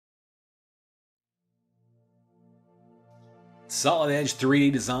Solid Edge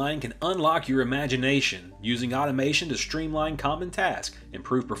 3D design can unlock your imagination using automation to streamline common tasks,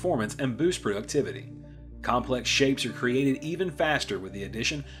 improve performance, and boost productivity. Complex shapes are created even faster with the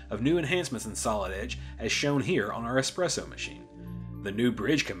addition of new enhancements in Solid Edge, as shown here on our espresso machine. The new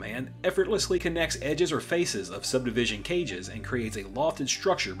bridge command effortlessly connects edges or faces of subdivision cages and creates a lofted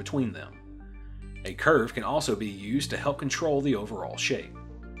structure between them. A curve can also be used to help control the overall shape.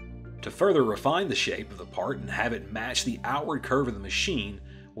 To further refine the shape of the part and have it match the outward curve of the machine,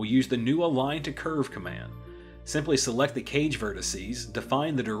 we'll use the new Align to Curve command. Simply select the cage vertices,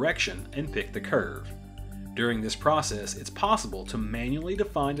 define the direction, and pick the curve. During this process, it's possible to manually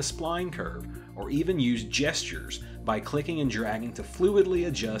define a spline curve or even use gestures by clicking and dragging to fluidly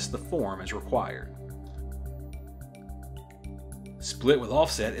adjust the form as required. Split with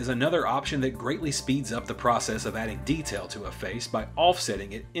offset is another option that greatly speeds up the process of adding detail to a face by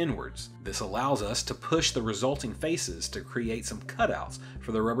offsetting it inwards. This allows us to push the resulting faces to create some cutouts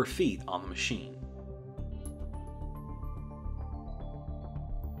for the rubber feet on the machine.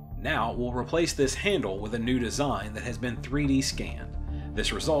 Now we'll replace this handle with a new design that has been 3D scanned.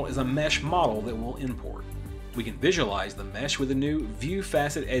 This result is a mesh model that we'll import. We can visualize the mesh with the new View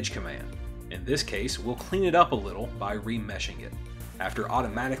Facet Edge command. In this case, we'll clean it up a little by remeshing it. After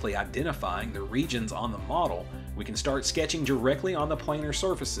automatically identifying the regions on the model, we can start sketching directly on the planar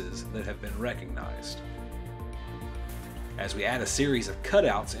surfaces that have been recognized. As we add a series of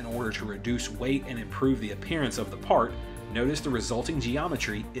cutouts in order to reduce weight and improve the appearance of the part, notice the resulting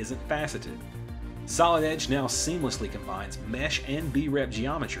geometry isn't faceted. Solid Edge now seamlessly combines mesh and B-rep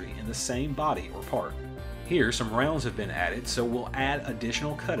geometry in the same body or part. Here, some rounds have been added, so we'll add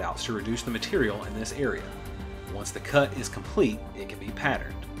additional cutouts to reduce the material in this area. Once the cut is complete, it can be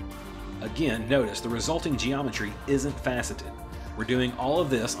patterned. Again, notice the resulting geometry isn't faceted. We're doing all of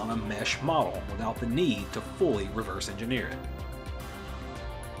this on a mesh model without the need to fully reverse engineer it.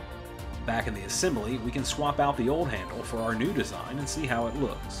 Back in the assembly, we can swap out the old handle for our new design and see how it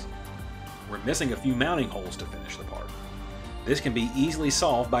looks. We're missing a few mounting holes to finish the part. This can be easily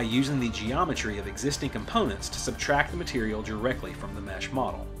solved by using the geometry of existing components to subtract the material directly from the mesh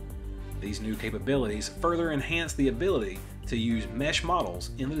model. These new capabilities further enhance the ability to use mesh models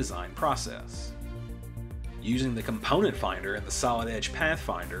in the design process. Using the component finder in the Solid Edge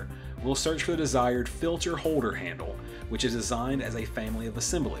Pathfinder, we'll search for the desired filter holder handle, which is designed as a family of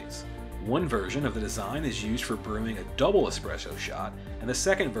assemblies. One version of the design is used for brewing a double espresso shot, and the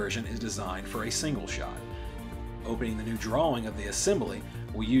second version is designed for a single shot. Opening the new drawing of the assembly,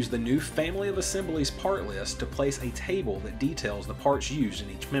 we'll use the new Family of Assemblies part list to place a table that details the parts used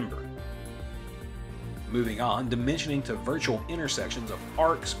in each member. Moving on, dimensioning to virtual intersections of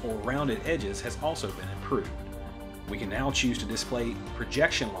arcs or rounded edges has also been improved. We can now choose to display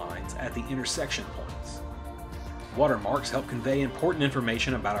projection lines at the intersection points. Watermarks help convey important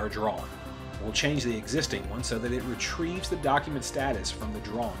information about our drawing. We'll change the existing one so that it retrieves the document status from the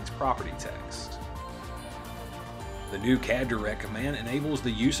drawing's property text. The new CAD Direct command enables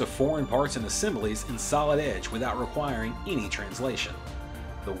the use of foreign parts and assemblies in Solid Edge without requiring any translation.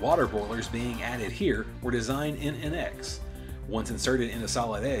 The water boilers being added here were designed in NX. Once inserted into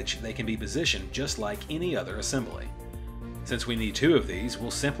Solid Edge, they can be positioned just like any other assembly. Since we need two of these,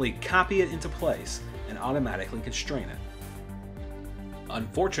 we'll simply copy it into place and automatically constrain it.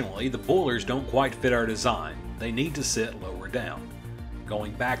 Unfortunately, the boilers don't quite fit our design. They need to sit lower down.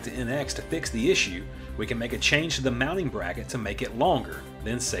 Going back to NX to fix the issue, we can make a change to the mounting bracket to make it longer,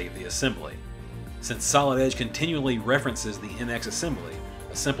 then save the assembly. Since Solid Edge continually references the NX assembly,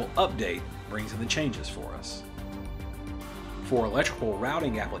 a simple update brings in the changes for us. For electrical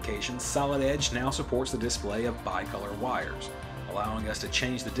routing applications, Solid Edge now supports the display of bicolor wires, allowing us to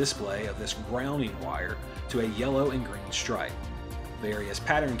change the display of this grounding wire to a yellow and green stripe. Various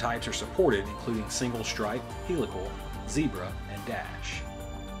pattern types are supported, including single stripe, helical, zebra, and dash.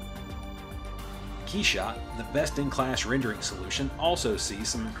 KeyShot, the best-in-class rendering solution, also sees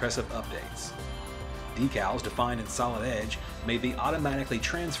some impressive updates. Decals defined in Solid Edge may be automatically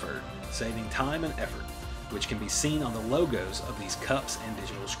transferred, saving time and effort, which can be seen on the logos of these cups and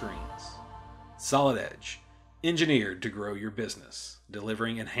digital screens. Solid Edge, engineered to grow your business,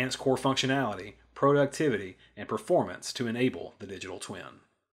 delivering enhanced core functionality, productivity, and performance to enable the digital twin.